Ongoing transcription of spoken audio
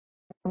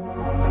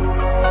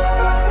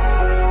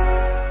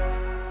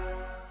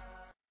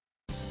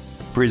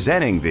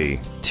Presenting the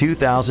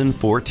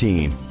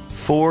 2014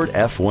 Ford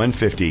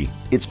F-150.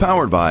 It's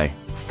powered by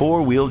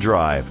four-wheel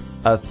drive,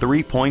 a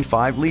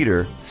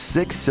 3.5-liter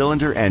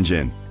six-cylinder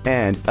engine,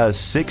 and a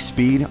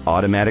 6-speed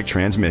automatic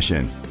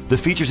transmission. The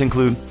features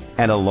include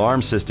an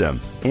alarm system,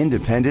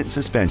 independent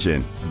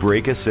suspension,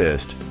 brake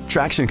assist,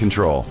 traction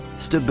control,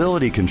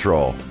 stability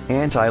control,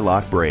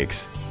 anti-lock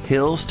brakes,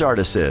 hill start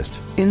assist.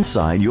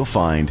 Inside you'll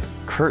find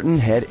curtain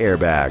head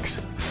airbags,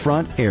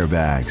 front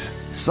airbags,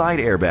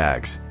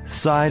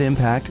 side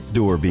impact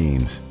door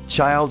beams,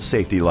 child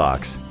safety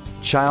locks,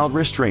 child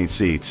restraint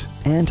seats,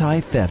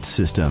 anti-theft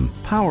system,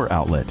 power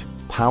outlet,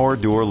 power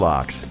door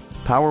locks,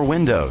 power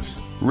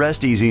windows.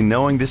 Rest easy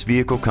knowing this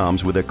vehicle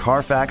comes with a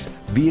Carfax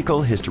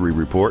Vehicle History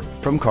Report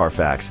from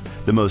Carfax,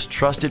 the most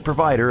trusted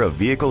provider of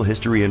vehicle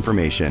history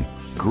information.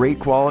 Great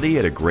quality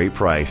at a great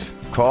price.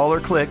 Call or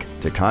click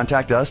to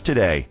contact us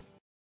today.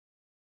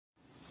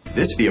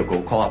 This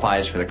vehicle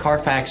qualifies for the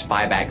Carfax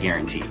Buyback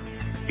Guarantee.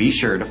 Be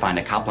sure to find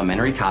a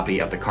complimentary copy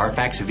of the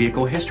Carfax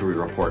Vehicle History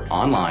Report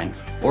online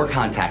or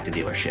contact the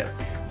dealership.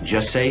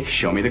 Just say,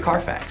 "Show me the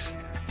Carfax."